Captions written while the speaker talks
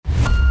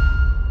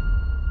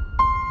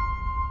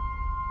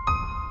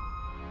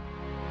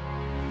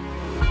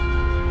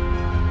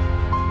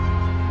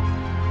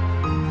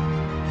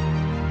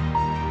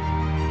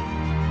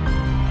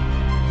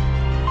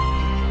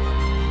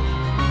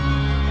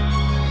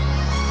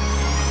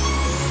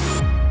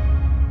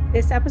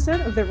This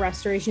episode of the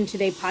Restoration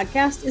Today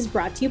podcast is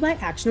brought to you by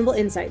Actionable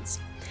Insights.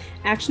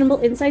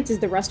 Actionable Insights is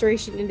the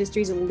restoration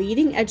industry's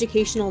leading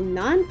educational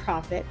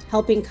nonprofit,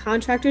 helping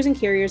contractors and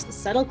carriers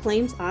settle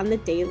claims on the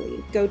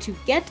daily. Go to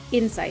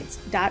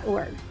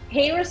getinsights.org.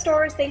 Hey,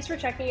 restorers, thanks for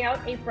checking out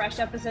a fresh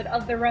episode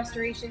of the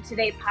Restoration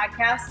Today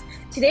podcast.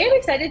 Today, I'm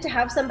excited to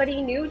have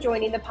somebody new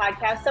joining the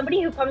podcast,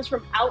 somebody who comes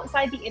from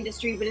outside the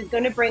industry, but is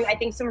going to bring, I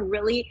think, some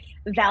really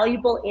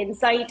valuable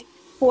insight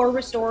for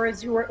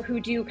restorers who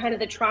do kind of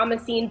the trauma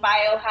scene,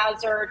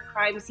 biohazard,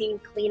 crime scene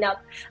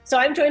cleanup. So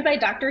I'm joined by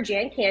Dr.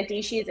 Jan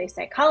Canty. She is a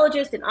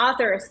psychologist, an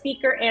author, a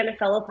speaker, and a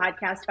fellow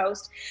podcast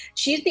host.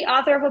 She's the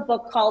author of a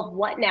book called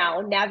What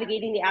Now?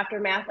 Navigating the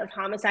Aftermath of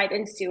Homicide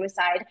and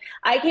Suicide.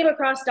 I came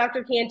across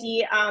Dr.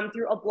 Canty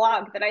through a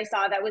blog that I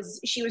saw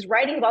she was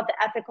writing about the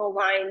ethical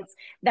lines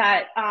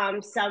that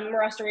some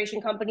restoration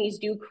companies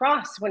do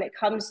cross when it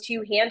comes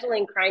to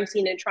handling crime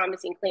scene and trauma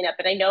scene cleanup.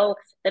 And I know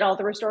that all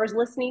the restorers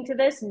listening to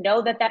this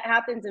know that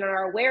happens and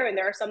are aware, and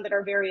there are some that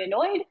are very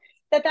annoyed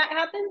that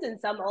happens, and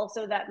some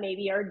also that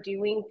maybe are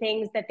doing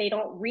things that they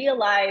don't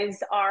realize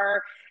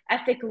are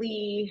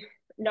ethically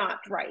not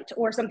right,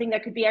 or something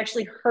that could be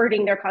actually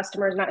hurting their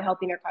customers, not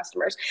helping their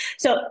customers.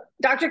 So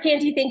Dr.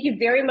 Canty, thank you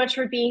very much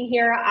for being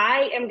here.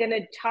 I am going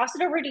to toss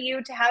it over to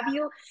you to have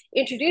you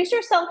introduce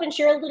yourself and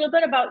share a little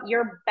bit about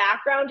your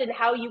background and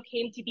how you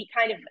came to be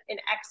kind of an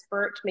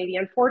expert, maybe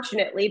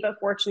unfortunately, but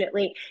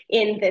fortunately,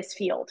 in this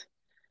field.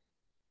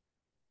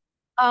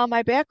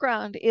 My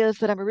background is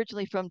that I'm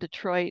originally from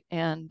Detroit,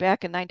 and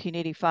back in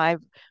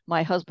 1985,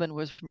 my husband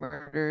was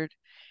murdered.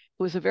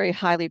 It was a very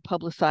highly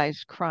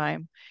publicized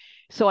crime.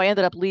 So I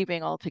ended up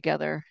leaving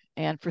altogether.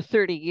 And for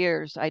 30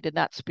 years, I did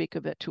not speak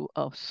of it to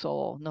a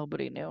soul.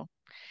 Nobody knew.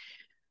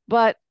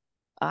 But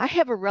I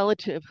have a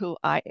relative who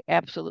I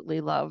absolutely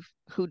love,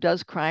 who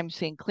does crime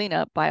scene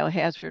cleanup,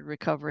 biohazard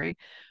recovery,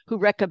 who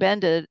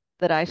recommended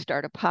that I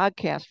start a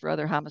podcast for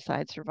other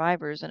homicide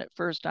survivors. And at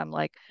first, I'm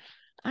like,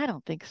 I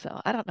don't think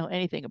so. I don't know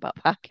anything about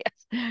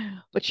podcasts.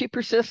 But she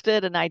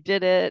persisted and I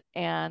did it.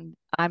 And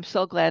I'm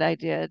so glad I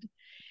did.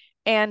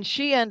 And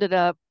she ended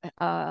up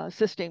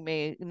assisting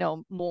me,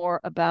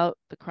 more about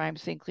the crime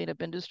scene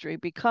cleanup industry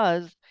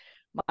because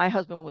my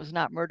husband was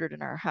not murdered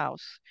in our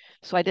house.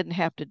 So I didn't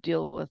have to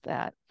deal with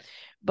that.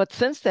 But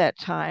since that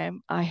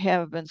time, I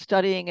have been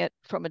studying it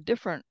from a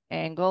different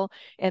angle.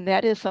 And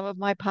that is some of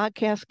my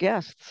podcast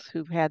guests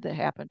who've had that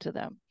happen to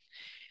them.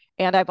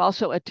 And I've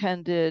also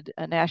attended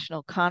a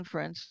national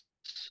conference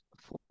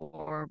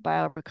for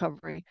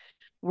biorecovery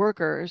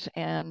workers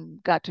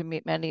and got to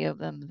meet many of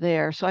them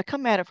there. So I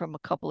come at it from a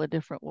couple of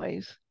different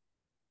ways.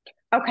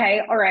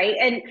 Okay, all right.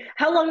 And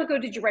how long ago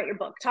did you write your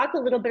book? Talk a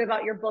little bit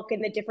about your book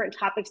and the different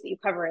topics that you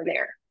cover in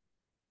there.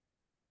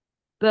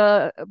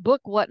 The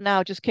book, What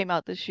Now, just came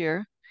out this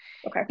year.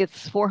 Okay.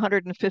 It's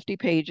 450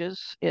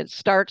 pages.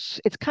 It's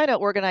kind of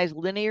organized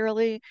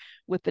linearly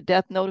with the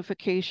death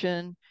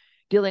notification,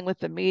 dealing with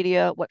the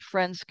media, what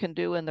friends can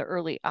do in the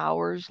early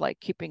hours, like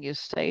keeping you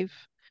safe,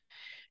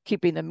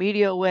 keeping the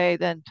media away,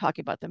 then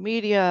talking about the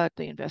media,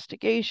 the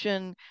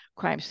investigation,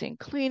 crime scene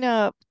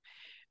cleanup,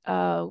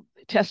 uh,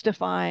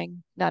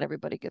 testifying. Not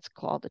everybody gets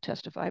called to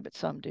testify, but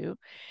some do.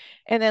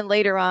 And then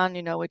later on,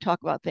 we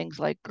talk about things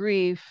like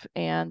grief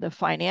and the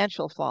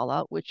financial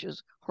fallout, which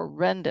is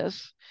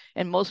horrendous.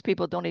 And most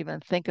people don't even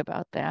think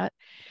about that,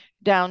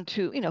 down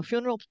to,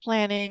 funeral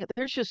planning.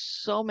 There's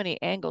just so many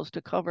angles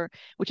to cover,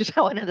 which is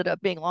how it ended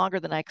up being longer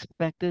than I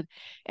expected.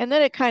 And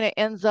then it kind of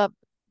ends up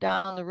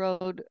down the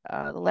road.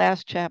 The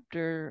last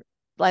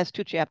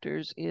two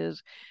chapters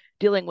is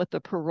dealing with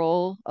the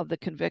parole of the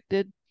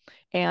convicted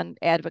and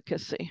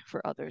advocacy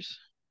for others.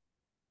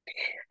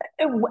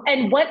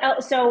 And what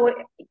else? So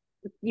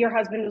your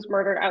husband was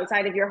murdered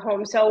outside of your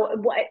home. So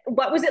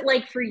what was it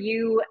like for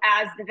you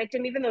as the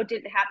victim, even though it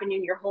didn't happen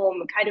in your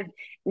home, kind of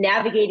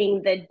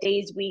navigating the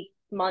days, weeks,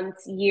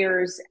 months,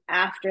 years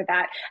after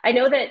that? I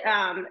know that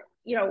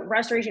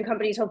restoration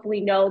companies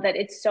hopefully know that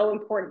it's so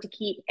important to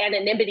keep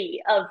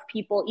anonymity of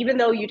people, even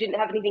though you didn't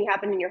have anything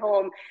happen in your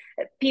home.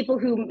 People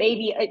who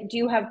maybe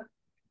do have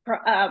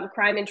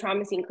crime and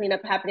trauma scene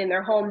cleanup happen in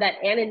their home, that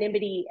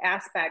anonymity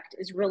aspect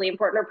is really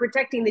important, or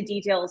protecting the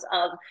details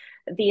of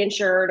the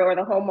insured or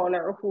the homeowner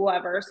or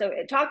whoever. So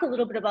talk a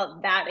little bit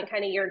about that and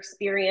kind of your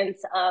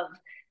experience of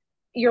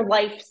your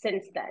life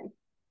since then.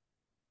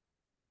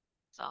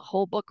 It's a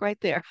whole book right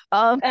there.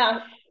 Yeah.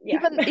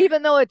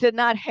 Even though it did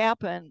not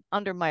happen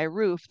under my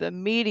roof, the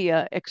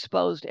media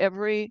exposed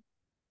every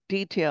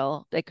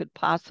detail they could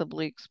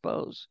possibly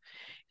expose,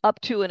 up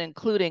to and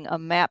including a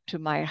map to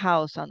my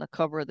house on the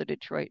cover of the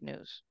Detroit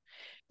News.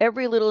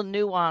 Every little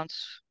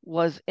nuance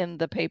was in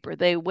the paper.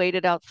 They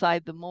waited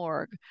outside the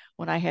morgue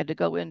when I had to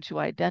go in to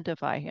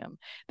identify him.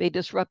 They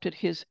disrupted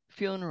his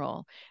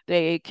funeral.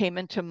 They came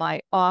into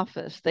my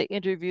office. They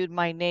interviewed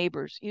my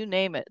neighbors. You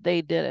name it,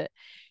 they did it.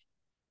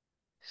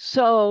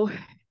 So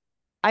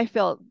I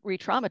felt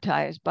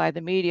re-traumatized by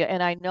the media,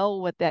 and I know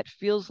what that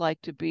feels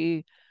like to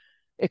be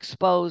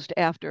exposed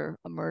after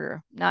a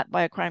murder, not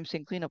by a crime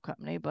scene cleanup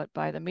company, but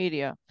by the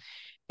media.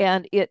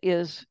 And it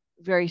is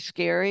very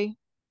scary.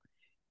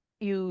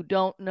 you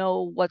don't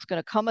know what's going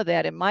to come of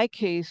that. In my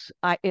case,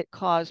 it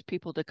caused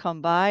people to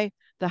come by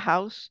the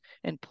house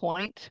and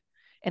point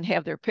and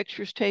have their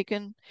pictures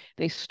taken.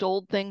 They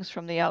stole things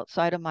from the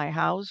outside of my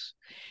house,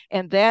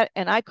 and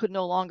I could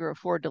no longer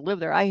afford to live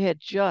there. I had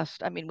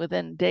just, I mean,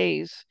 within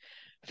days,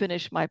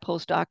 finished my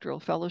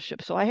postdoctoral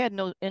fellowship, so I had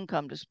no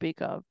income to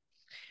speak of.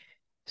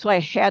 So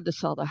I had to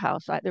sell the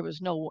house. There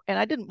was no, and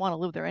I didn't want to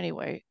live there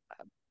anyway,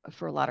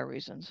 for a lot of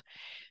reasons.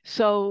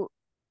 So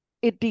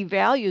it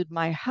devalued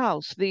my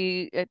house.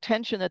 The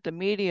attention that the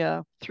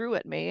media threw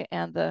at me,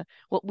 and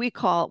what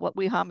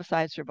we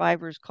homicide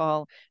survivors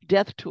call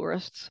death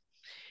tourists,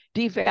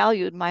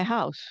 devalued my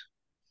house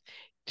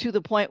to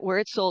the point where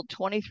it sold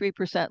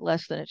 23%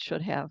 less than it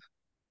should have.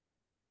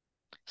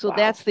 So Wow.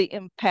 that's the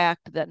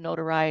impact that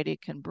notoriety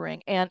can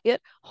bring. And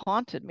it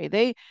haunted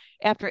me.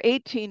 After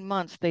 18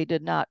 months, they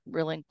did not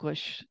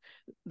relinquish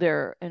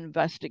their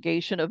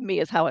investigation of me,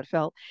 is how it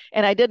felt.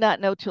 And I did not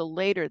know till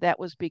later that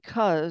was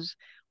because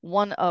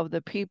one of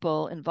the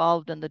people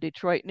involved in the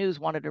Detroit News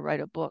wanted to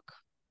write a book.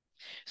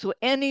 So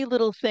any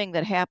little thing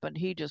that happened,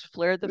 he just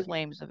flared the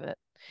flames of it,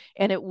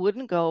 and it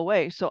wouldn't go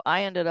away. So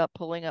I ended up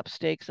pulling up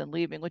stakes and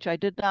leaving, which I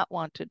did not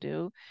want to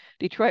do.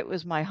 Detroit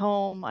was my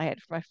home. I had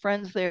my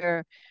friends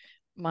there.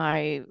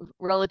 My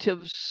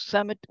relatives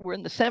were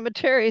in the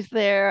cemeteries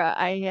there.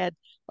 I had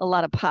a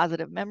lot of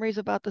positive memories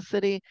about the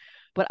city,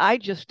 but I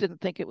just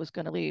didn't think it was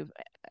going to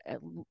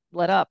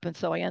let up. And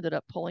so I ended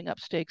up pulling up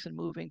stakes and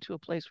moving to a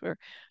place where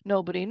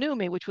nobody knew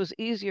me, which was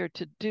easier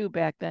to do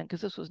back then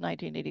because this was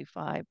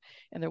 1985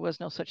 and there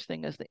was no such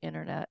thing as the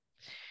internet.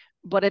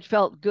 But it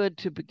felt good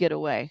to get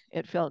away.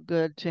 It felt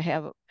good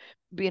to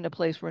be in a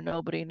place where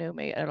nobody knew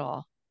me at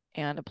all,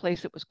 and a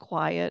place that was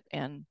quiet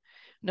and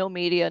no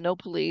media, no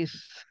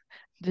police,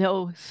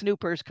 no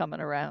snoopers coming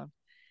around.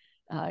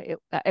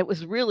 It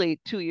was really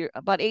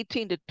about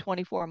 18 to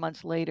 24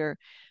 months later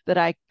that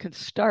I could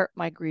start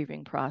my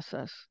grieving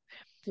process.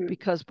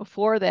 Because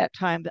before that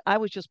time, I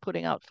was just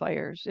putting out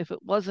fires. If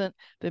it wasn't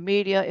the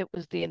media, it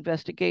was the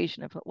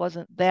investigation. If it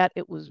wasn't that,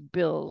 it was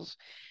bills.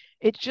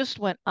 It just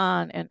went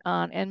on,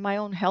 and my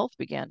own health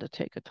began to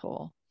take a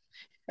toll.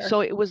 Sure.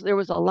 So there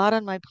was a lot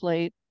on my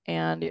plate,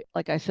 and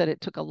like I said, it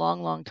took a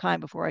long, long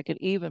time before I could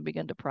even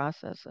begin to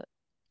process it,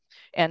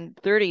 and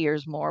 30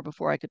 years more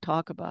before I could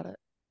talk about it.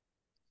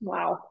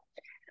 Wow.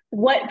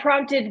 What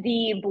prompted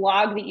the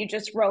blog that you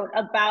just wrote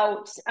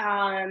about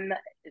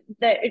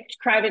the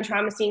crime and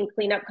trauma scene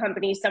cleanup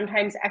companies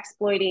sometimes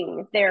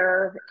exploiting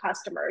their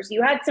customers?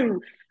 You had some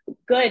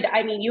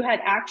you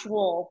had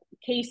actual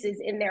cases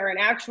in there and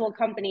actual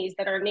companies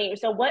that are named.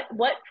 So what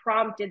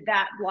prompted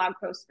that blog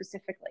post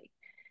specifically?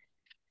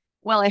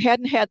 Well, I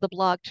hadn't had the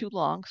blog too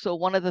long, so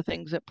one of the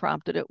things that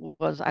prompted it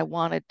was I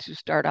wanted to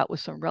start out with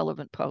some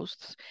relevant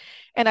posts.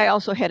 And I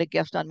also had a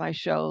guest on my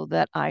show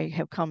that I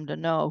have come to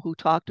know who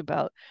talked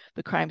about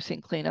the crime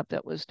scene cleanup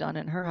that was done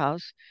in her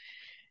house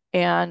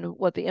and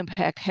what the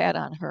impact had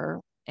on her.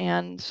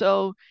 And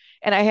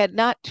I had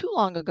not too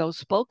long ago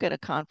spoke at a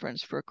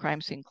conference for a crime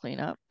scene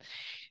cleanup.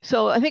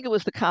 So I think it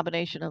was the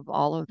combination of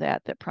all of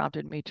that that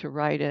prompted me to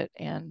write it.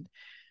 And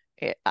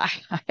I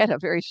had a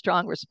very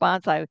strong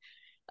response. I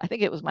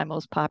think it was my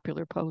most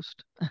popular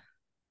post.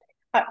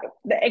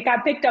 It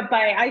got picked up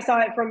I saw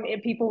it from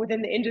people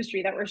within the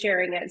industry that were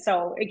sharing it.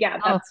 So yeah,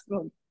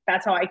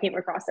 that's how I came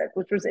across it,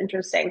 which was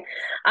interesting.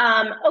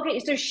 Okay,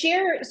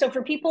 so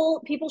for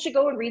people should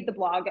go and read the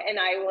blog, and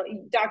I will,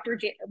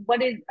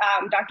 what is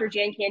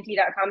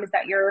drjancanty.com? Is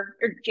that your,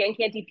 or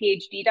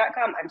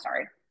jancantyphd.com? I'm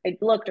sorry. I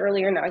looked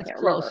earlier, now I can't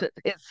close. remember.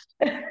 It's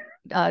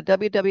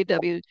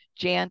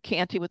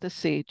www.jancanty with a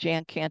C,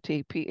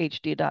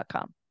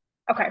 jancantyphd.com.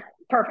 Okay,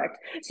 perfect.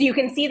 So you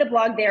can see the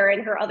blog there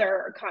and her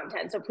other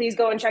content. So please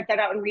go and check that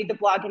out and read the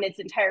blog in its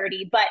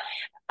entirety. But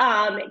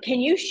can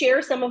you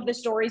share some of the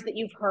stories that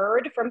you've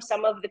heard from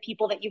some of the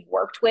people that you've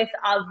worked with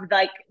of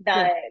like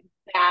the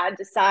bad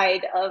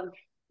side of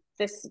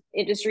this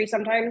industry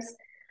sometimes?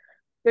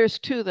 There's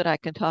two that I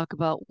can talk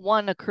about.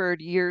 One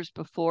occurred years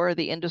before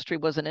the industry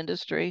was an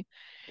industry,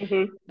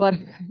 but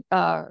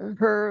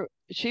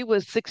she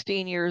was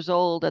 16 years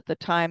old at the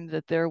time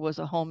that there was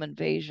a home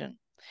invasion.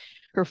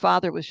 Her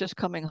father was just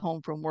coming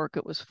home from work.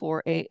 It was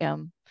 4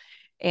 a.m.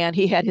 and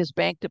he had his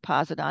bank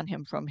deposit on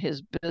him from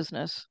his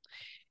business.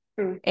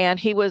 And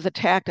he was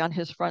attacked on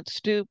his front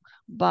stoop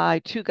by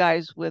two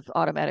guys with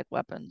automatic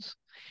weapons.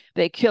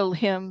 They killed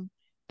him.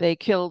 They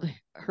killed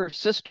her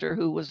sister,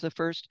 who was the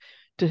first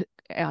to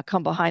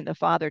come behind the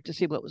father to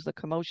see what was the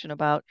commotion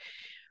about.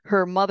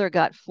 Her mother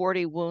got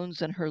 40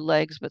 wounds in her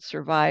legs, but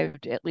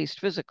survived, at least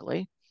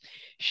physically.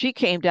 She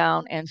came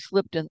down and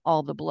slipped in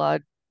all the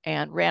blood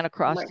and ran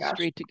across the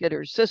street to get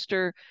her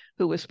sister,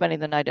 who was spending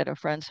the night at a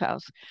friend's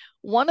house.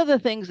 One of the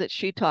things that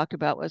she talked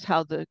about was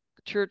how the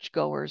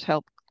churchgoers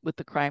helped with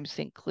the crime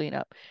scene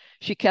cleanup.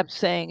 She kept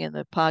saying in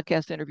the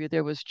podcast interview,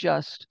 there was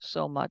just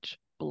so much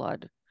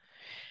blood.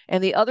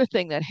 And the other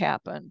thing that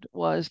happened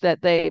was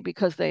that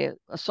because they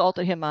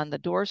assaulted him on the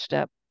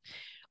doorstep,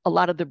 a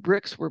lot of the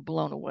bricks were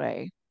blown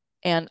away.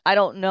 And I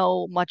don't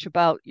know much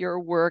about your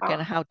work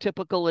and how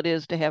typical it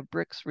is to have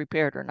bricks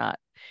repaired or not.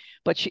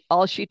 But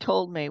all she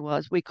told me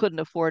was we couldn't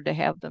afford to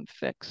have them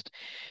fixed.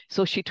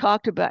 So she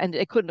talked about, and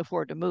they couldn't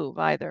afford to move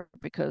either,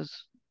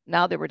 because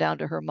now they were down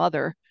to her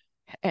mother,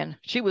 and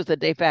she was the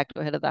de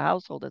facto head of the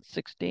household at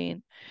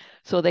 16.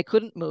 So they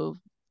couldn't move.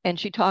 And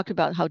she talked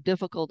about how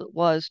difficult it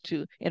was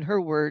to, in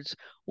her words,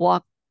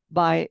 walk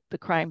by the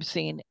crime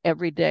scene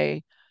every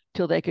day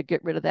till they could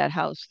get rid of that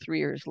house 3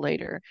 years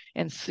later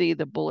and see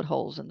the bullet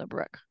holes in the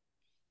brick.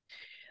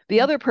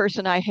 The other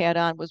person I had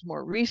on was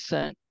more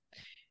recent,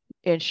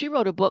 and she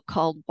wrote a book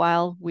called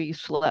While We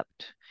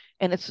Slept.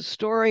 And it's a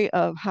story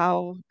of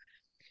how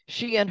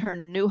she and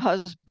her new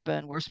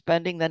husband were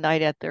spending the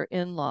night at their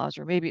in-laws,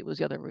 or maybe it was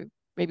the other,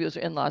 maybe it was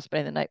her in-laws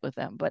spending the night with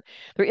them, but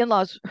her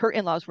in-laws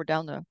were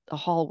down the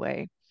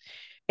hallway,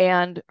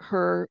 and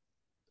her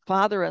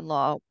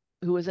father-in-law,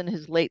 who was in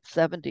his late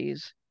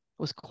 70s,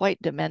 was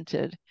quite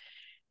demented.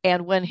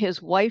 And when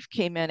his wife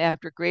came in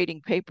after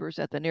grading papers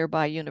at the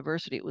nearby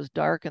university, it was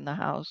dark in the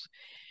house.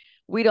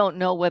 We don't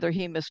know whether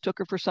he mistook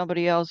her for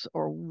somebody else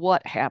or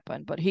what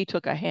happened, but he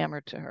took a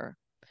hammer to her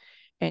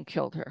and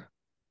killed her.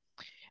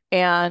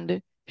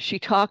 And she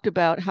talked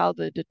about how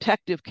the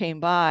detective came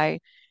by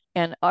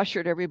and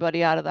ushered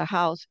everybody out of the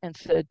house and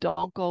said,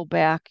 don't go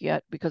back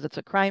yet because it's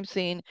a crime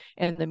scene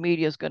and the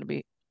media is going to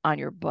be on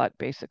your butt,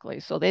 basically.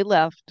 So they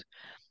left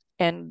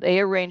and they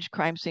arranged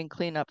crime scene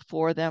cleanup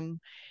for them.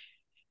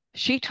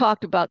 She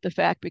talked about the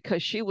fact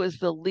because she was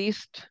the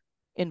least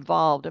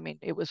involved. I mean,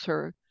 it was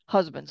her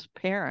husband's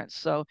parents.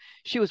 So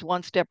she was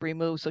one step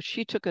removed. So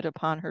she took it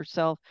upon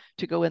herself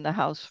to go in the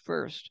house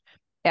first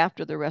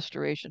after the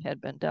restoration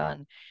had been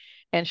done.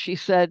 And she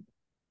said,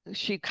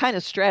 she kind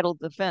of straddled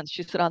the fence.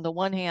 She said, on the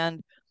one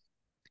hand,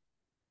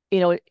 you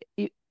know,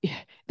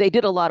 they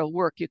did a lot of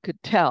work, you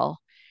could tell,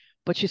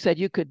 but she said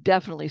you could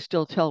definitely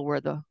still tell where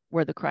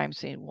the crime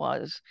scene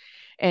was.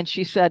 And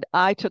she said,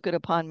 I took it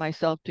upon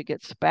myself to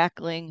get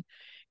spackling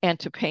and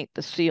to paint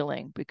the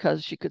ceiling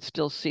because she could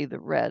still see the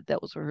red.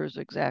 That was her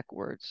exact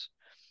words.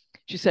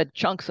 She said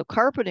chunks of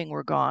carpeting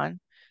were gone,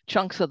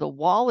 chunks of the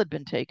wall had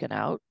been taken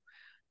out,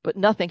 but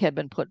nothing had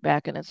been put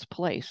back in its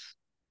place.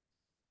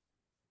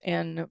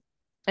 And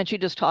she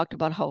just talked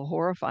about how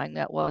horrifying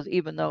that was,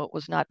 even though it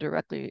was not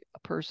directly a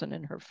person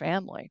in her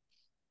family.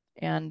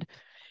 And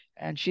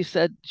she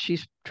said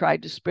she's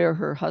tried to spare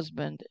her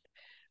husband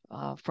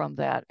from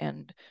that.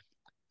 And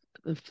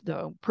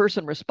the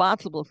person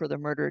responsible for the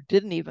murder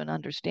didn't even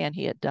understand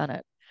he had done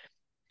it.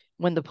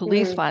 When the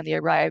police finally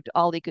arrived,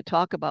 all he could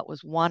talk about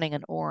was wanting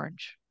an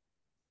orange.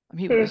 I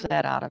mean, he was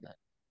that out of it.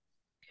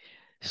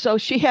 So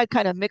she had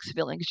kind of mixed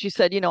feelings. She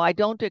said, I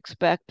don't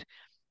expect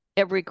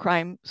every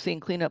crime scene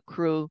cleanup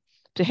crew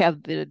to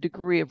have the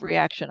degree of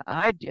reaction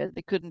I did.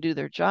 They couldn't do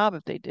their job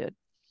if they did.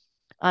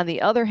 On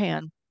the other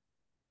hand,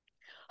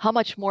 how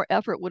much more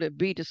effort would it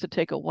be just to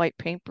take a white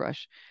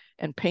paintbrush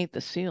and paint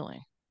the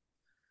ceiling?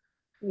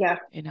 Yeah.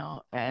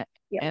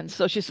 And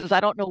so she says,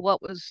 I don't know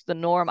what was the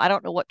norm. I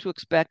don't know what to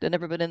expect. I've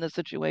never been in this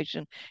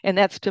situation. And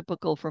that's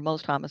typical for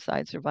most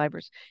homicide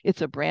survivors.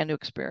 It's a brand new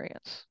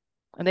experience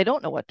and they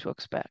don't know what to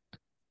expect.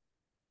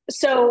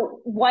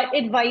 So, what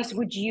advice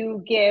would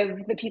you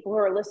give the people who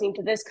are listening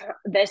to this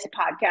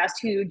podcast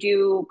who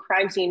do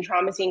crime scene,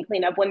 trauma scene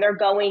cleanup when they're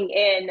going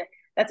in?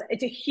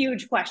 It's a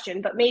huge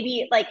question, but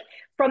maybe like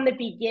from the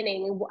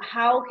beginning,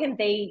 how can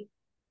they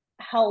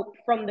help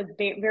from the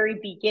very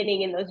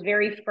beginning in those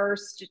very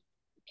first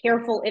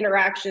careful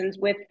interactions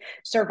with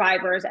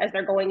survivors as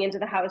they're going into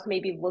the house,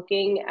 maybe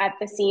looking at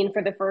the scene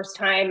for the first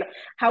time?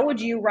 How would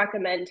you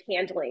recommend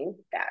handling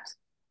that?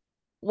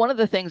 One of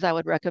the things I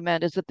would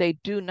recommend is that they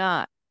do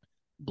not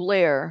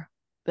blare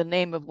the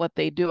name of what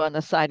they do on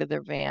the side of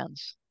their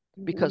vans.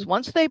 Because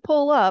once they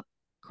pull up,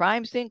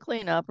 crime scene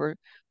cleanup or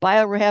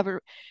biorehabber,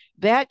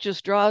 that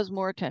just draws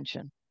more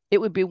attention.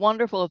 It would be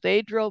wonderful if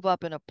they drove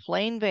up in a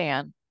plain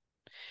van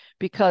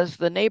because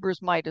the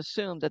neighbors might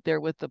assume that they're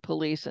with the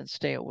police and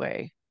stay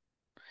away.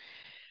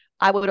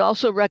 I would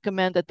also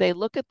recommend that they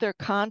look at their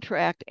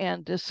contract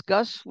and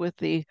discuss with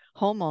the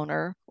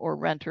homeowner or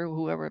renter,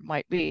 whoever it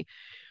might be,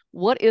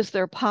 what is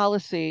their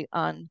policy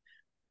on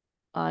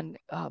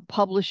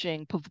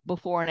publishing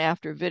before and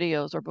after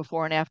videos or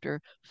before and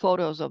after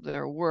photos of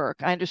their work.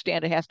 I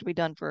understand it has to be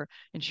done for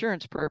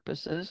insurance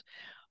purposes,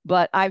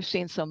 but I've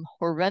seen some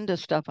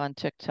horrendous stuff on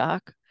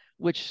TikTok,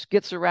 which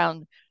gets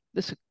around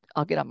this.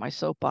 I'll get on my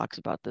soapbox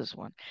about this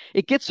one.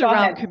 It gets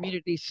around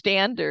community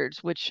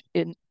standards, which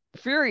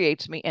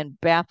infuriates me and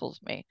baffles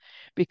me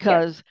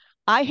because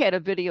I had a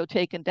video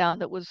taken down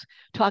that was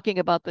talking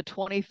about the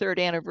 23rd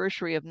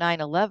anniversary of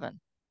 9/11.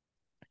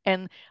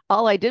 And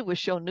all I did was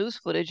show news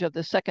footage of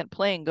the second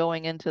plane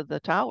going into the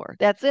tower.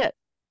 That's it.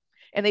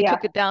 And they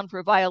took it down for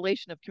a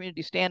violation of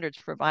community standards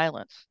for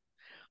violence.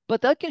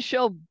 But that can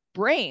show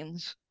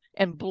brains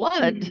and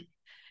blood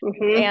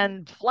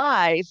and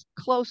flies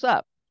close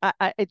up.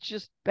 It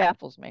just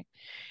baffles me.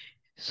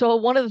 So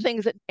one of the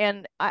things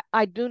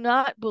I do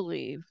not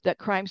believe that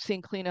crime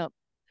scene cleanup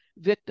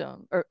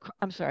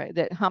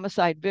that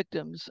homicide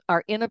victims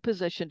are in a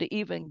position to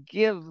even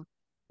give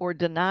or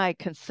deny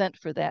consent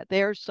for that.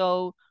 They're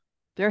so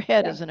Their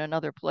head Yeah. is in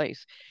another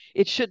place.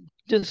 It should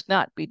just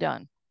not be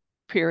done,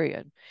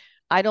 period.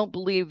 I don't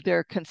believe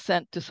their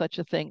consent to such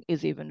a thing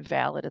is even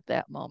valid at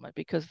that moment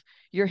because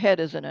your head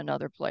is in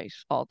another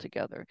place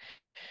altogether.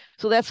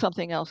 So that's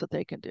something else that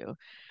they can do.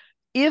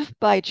 If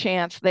by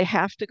chance they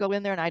have to go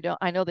in there, and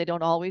I know they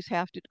don't always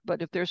have to,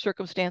 but if there's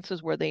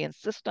circumstances where they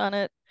insist on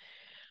it,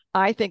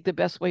 I think the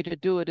best way to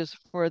do it is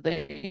for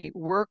the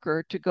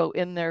worker to go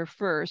in there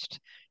first,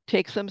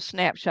 take some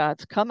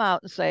snapshots, come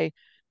out and say,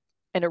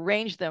 and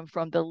arrange them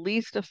from the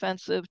least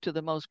offensive to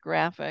the most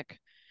graphic,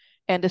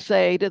 and to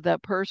say to the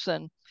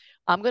person,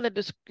 I'm going to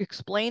just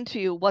explain to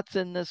you what's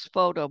in this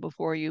photo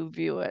before you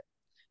view it.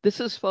 This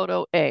is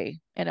photo A,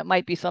 and it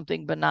might be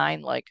something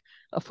benign like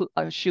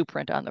a shoe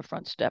print on the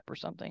front step or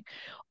something,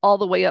 all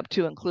the way up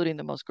to including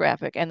the most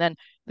graphic. And then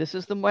this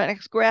is the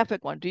next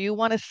graphic one. Do you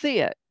want to see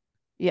it?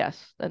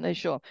 Yes. Then they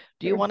show them.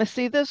 Do you Sure. want to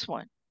see this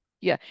one?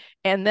 Yeah.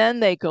 And then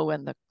they go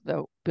in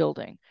the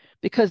building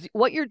because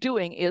what you're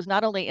doing is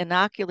not only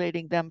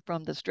inoculating them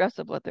from the stress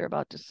of what they're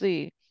about to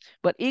see,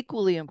 but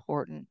equally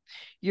important,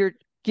 you're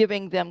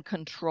giving them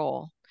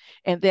control.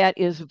 And that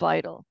is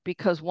vital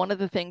because one of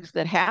the things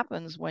that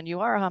happens when you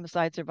are a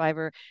homicide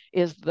survivor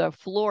is the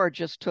floor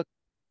just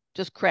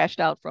crashed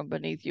out from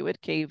beneath you.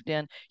 It caved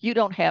in. You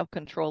don't have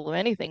control of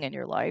anything in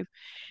your life.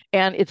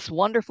 And it's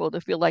wonderful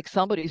to feel like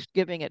somebody's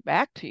giving it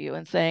back to you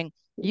and saying,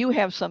 you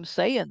have some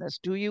say in this.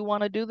 Do you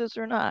want to do this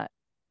or not?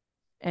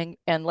 And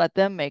let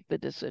them make the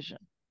decision.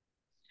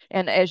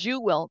 And as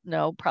you will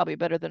know, probably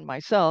better than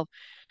myself,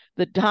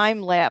 the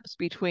time lapse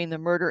between the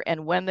murder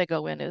and when they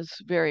go in is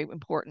very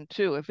important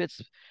too. If it's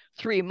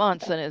 3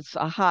 months and it's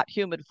a hot,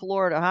 humid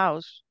Florida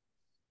house,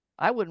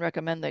 I wouldn't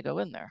recommend they go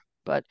in there.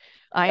 But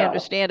I No.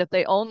 understand if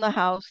they own the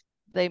house,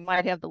 they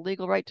might have the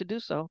legal right to do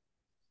so.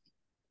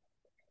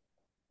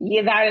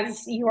 Yeah, that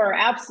is, you are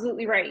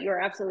absolutely right. You are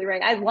absolutely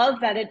right. I love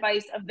that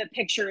advice of the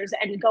pictures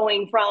and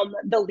going from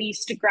the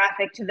least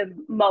graphic to the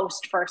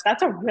most first.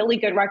 That's a really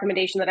good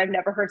recommendation that I've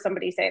never heard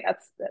somebody say.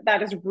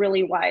 That is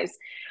really wise.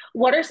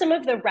 What are some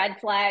of the red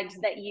flags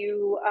that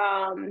you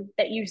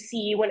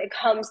see when it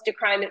comes to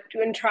crime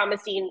and trauma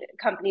scene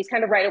companies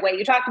kind of right away?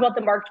 You talked about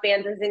the marked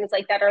vans and things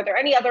like that. Are there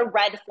any other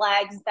red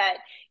flags that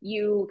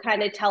you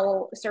kind of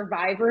tell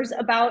survivors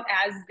about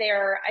as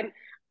they're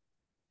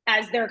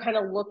kind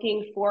of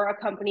looking for a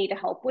company to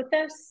help with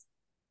this?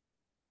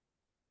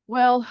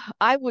 Well,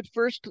 I would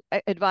first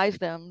advise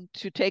them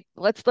to take,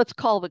 let's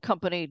call the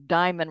company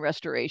Diamond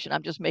Restoration.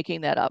 I'm just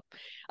making that up.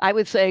 I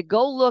would say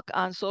go look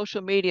on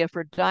social media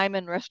for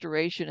Diamond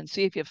Restoration and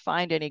see if you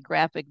find any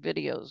graphic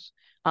videos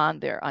on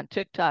there, on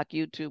TikTok,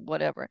 YouTube,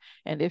 whatever.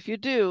 And if you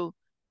do,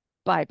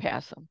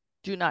 bypass them.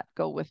 Do not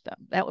go with them.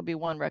 That would be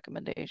one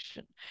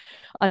recommendation.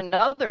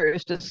 Another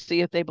is to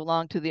see if they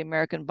belong to the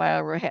American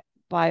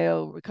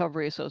Bio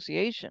Recovery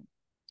Association.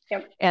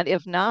 Yep. And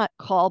if not,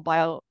 call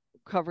Bio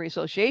Recovery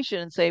Association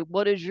and say,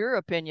 what is your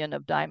opinion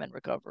of diamond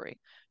recovery?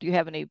 Do you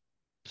have any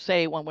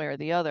say one way or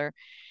the other?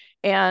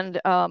 And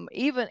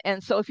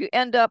so if you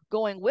end up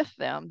going with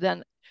them,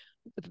 then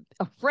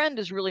a friend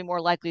is really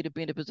more likely to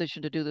be in a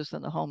position to do this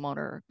than the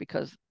homeowner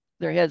because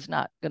their head's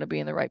not going to be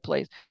in the right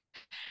place.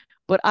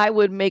 But I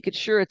would make it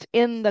sure it's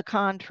in the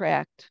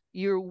contract.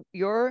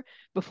 Your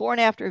before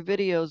and after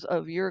videos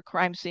of your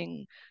crime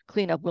scene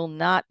cleanup will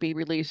not be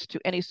released to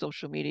any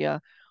social media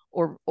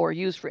or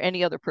used for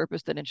any other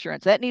purpose than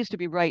insurance. That needs to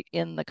be right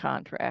in the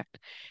contract.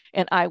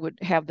 And I would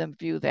have them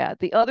view that.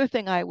 The other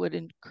thing I would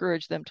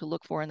encourage them to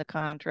look for in the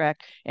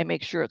contract and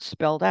make sure it's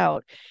spelled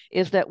out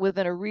is that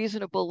within a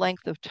reasonable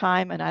length of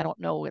time, and I don't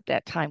know what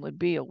that time would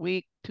be, a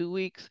week, 2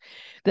 weeks,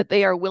 that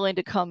they are willing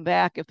to come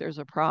back if there's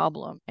a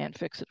problem and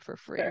fix it for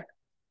free. Sure.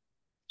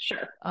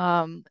 Sure.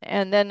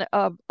 And then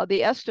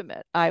the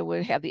estimate, I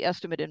would have the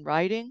estimate in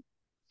writing.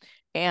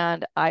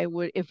 And I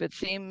would, if it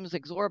seems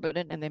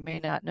exorbitant, and they may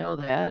not know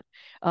that,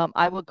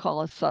 I would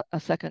call a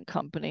second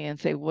company and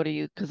say, what do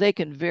you, because they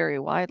can vary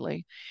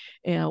widely,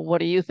 what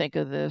do you think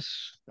of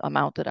this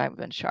amount that I've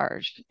been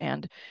charged?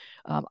 And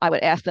I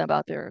would ask them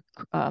about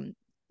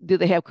do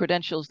they have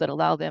credentials that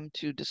allow them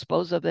to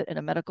dispose of it in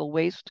a medical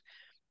waste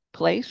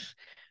place?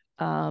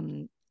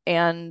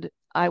 And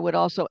I would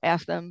also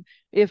ask them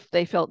if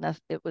they felt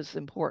it was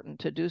important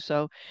to do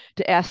so,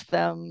 to ask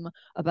them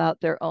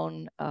about their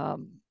own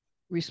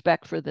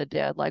respect for the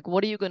dead. Like,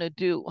 what are you going to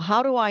do?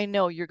 How do I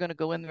know you're going to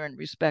go in there and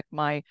respect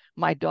my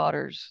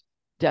daughter's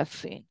death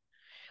scene?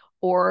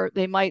 Or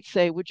they might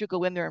say, would you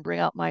go in there and bring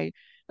out a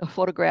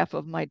photograph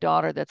of my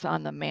daughter that's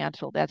on the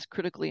mantle? That's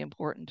critically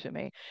important to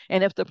me.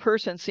 And if the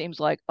person seems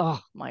like,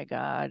 oh my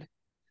God,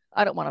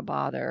 I don't want to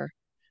bother,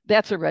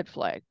 that's a red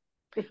flag.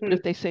 But if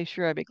Mhm. they say,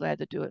 sure, I'd be glad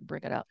to do it and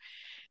bring it out.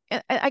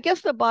 And I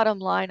guess the bottom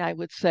line I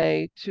would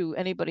say to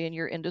anybody in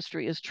your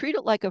industry is treat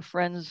it like a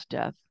friend's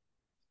death.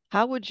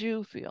 How would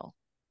you feel?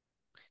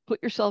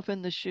 Put yourself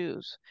in the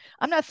shoes.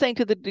 I'm not saying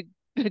to the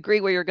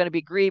degree where you're going to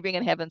be grieving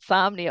and have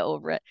insomnia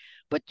over it,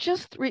 but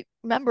just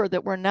remember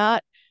that we're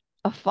not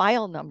a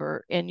file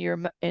number in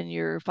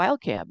your file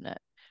cabinet,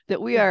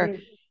 that we are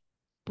Mhm.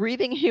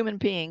 breathing human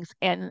beings,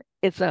 and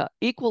it's a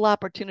equal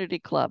opportunity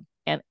club.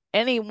 And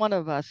any one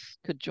of us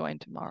could join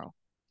tomorrow.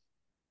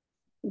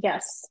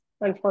 Yes,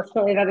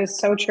 unfortunately, that is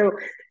so true.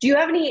 Do you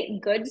have any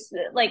good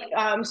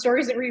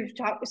stories that we've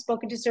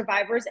spoken to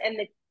survivors and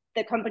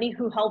the company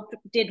who helped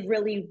did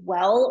really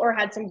well or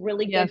had some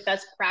really good Yes.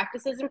 best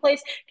practices in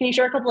place? Can you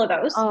share a couple of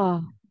those?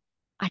 Oh,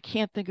 I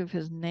can't think of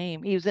his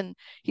name.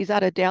 He's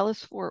out of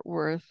Dallas, Fort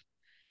Worth.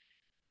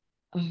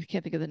 Oh, I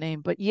can't think of the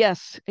name, but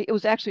yes, it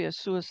was actually a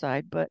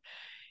suicide, but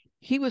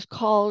he was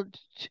called,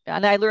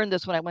 and I learned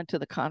this when I went to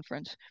the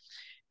conference.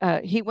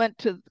 He went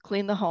to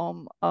clean the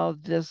home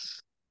of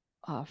this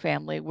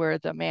family where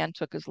the man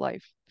took his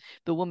life.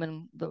 The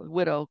woman, the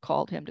widow,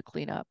 called him to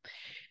clean up,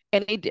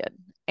 and he did.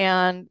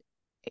 And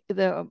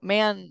the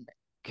man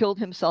killed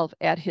himself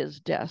at his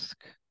desk,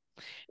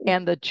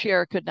 and the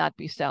chair could not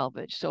be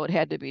salvaged, so it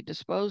had to be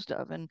disposed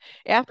of. And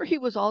after he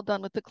was all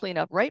done with the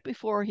cleanup, right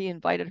before he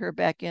invited her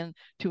back in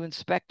to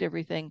inspect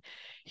everything,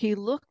 he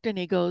looked and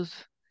he goes,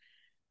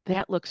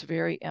 that looks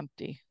very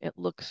empty. It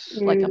looks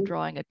like I'm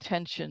drawing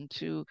attention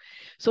to.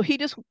 So he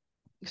just,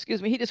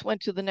 he just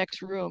went to the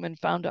next room and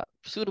found a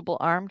suitable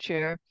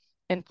armchair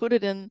and put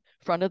it in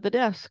front of the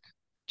desk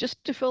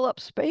just to fill up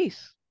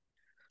space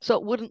so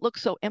it wouldn't look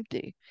so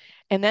empty.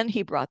 And then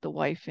he brought the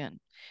wife in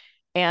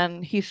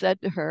and he said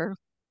to her,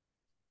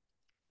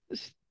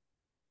 this,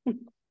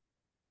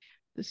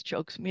 this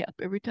chokes me up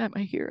every time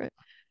I hear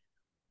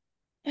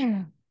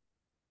it.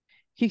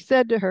 He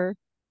said to her,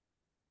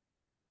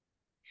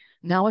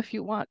 now, if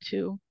you want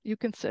to, you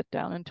can sit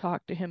down and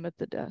talk to him at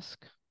the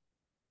desk.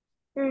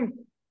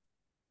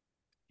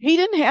 He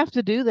didn't have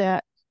to do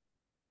that.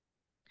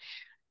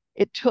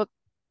 It took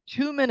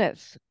 2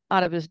 minutes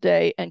out of his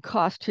day and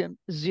cost him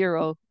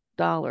 $0.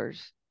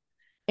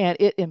 And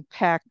it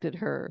impacted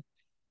her.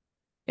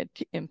 It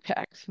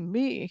impacts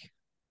me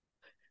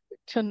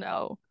to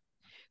know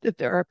that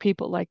there are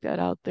people like that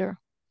out there.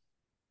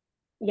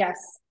 Yes.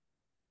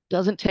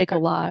 Doesn't take a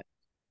lot.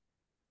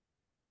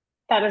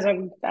 That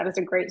is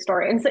a great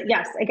story. And so,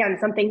 yes, again,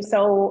 something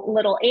so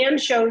little and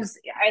shows,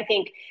 I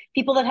think,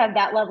 people that have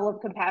that level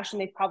of compassion,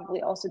 they've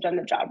probably also done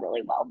the job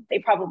really well. They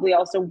probably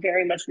also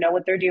very much know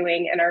what they're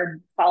doing and are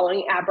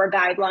following ABRA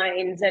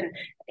guidelines and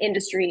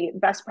industry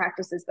best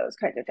practices, those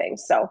kinds of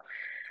things. So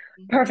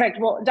perfect.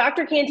 Well,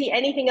 Dr. Canty,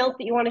 anything else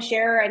that you want to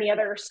share? Any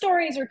other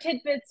stories or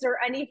tidbits or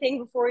anything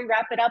before we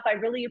wrap it up? I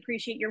really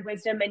appreciate your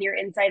wisdom and your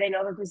insight. I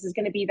know that this is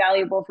going to be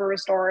valuable for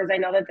restorers. I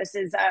know that this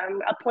is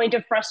a point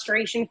of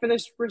frustration for the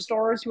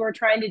restorers who are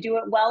trying to do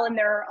it well, and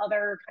there are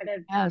other kind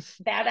of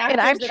bad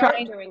actors that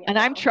aren't doing it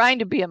well. I'm trying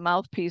to be a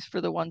mouthpiece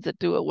for the ones that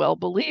do it well.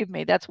 Believe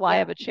me, that's why I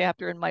have a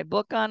chapter in my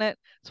book on it.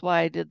 That's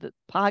why I did the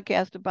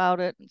podcast about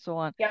it and so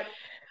on. Yep.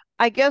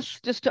 I guess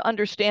just to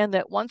understand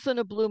that once in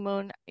a blue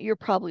moon, you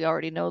probably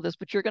already know this,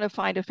 but you're going to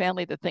find a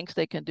family that thinks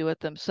they can do it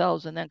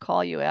themselves and then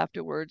call you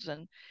afterwards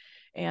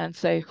and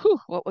say, whew,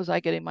 what was I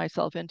getting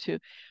myself into?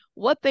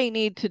 What they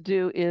need to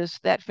do is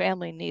that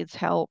family needs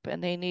help,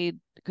 and they need,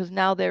 because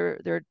now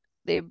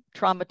they've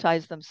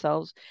traumatized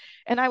themselves.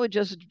 And I would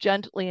just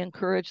gently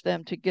encourage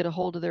them to get a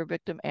hold of their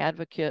victim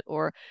advocate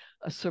or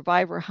a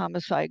survivor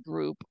homicide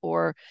group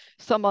or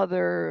some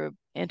other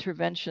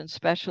intervention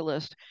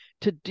specialist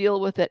to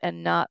deal with it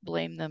and not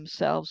blame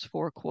themselves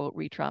for, quote,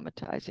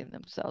 re-traumatizing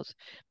themselves,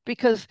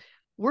 because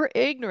we're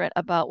ignorant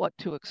about what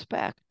to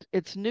expect.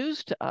 It's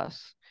news to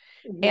us.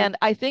 Mm-hmm. And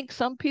I think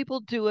some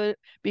people do it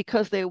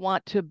because they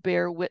want to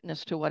bear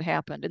witness to what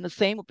happened, in the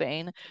same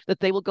vein that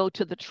they will go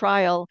to the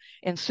trial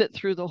and sit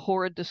through the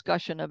horrid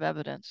discussion of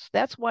evidence.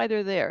 That's why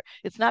they're there.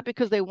 It's not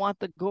because they want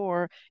the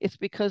gore. It's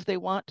because they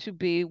want to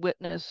be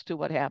witness to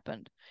what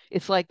happened.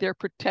 It's like they're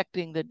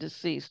protecting the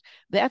deceased.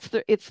 That's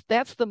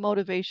the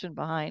motivation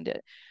behind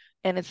it.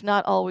 And it's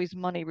not always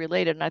money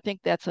related. And I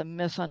think that's a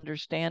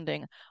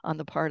misunderstanding on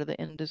the part of the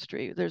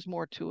industry. There's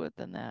more to it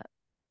than that.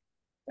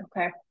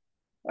 Okay.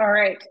 All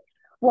right.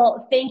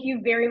 Well, thank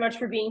you very much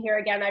for being here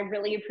again. I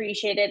really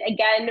appreciate it.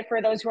 Again,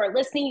 for those who are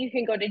listening, you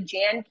can go to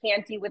Jan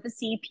Canty with a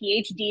C,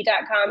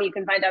 PhD.com. You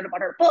can find out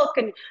about her book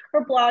and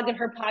her blog and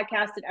her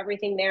podcast and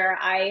everything there.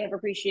 I have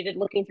appreciated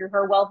looking through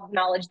her wealth of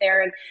knowledge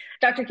there. And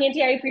Dr.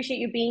 Canty, I appreciate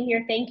you being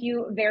here. Thank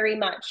you very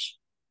much.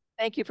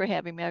 Thank you for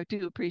having me. I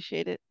do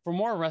appreciate it. For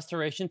more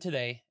Restoration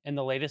Today and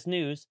the latest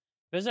news,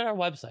 visit our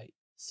website,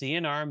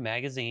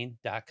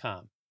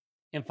 cnrmagazine.com,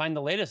 and find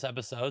the latest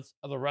episodes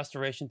of the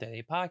Restoration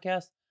Today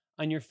podcast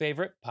on your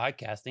favorite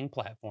podcasting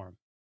platform.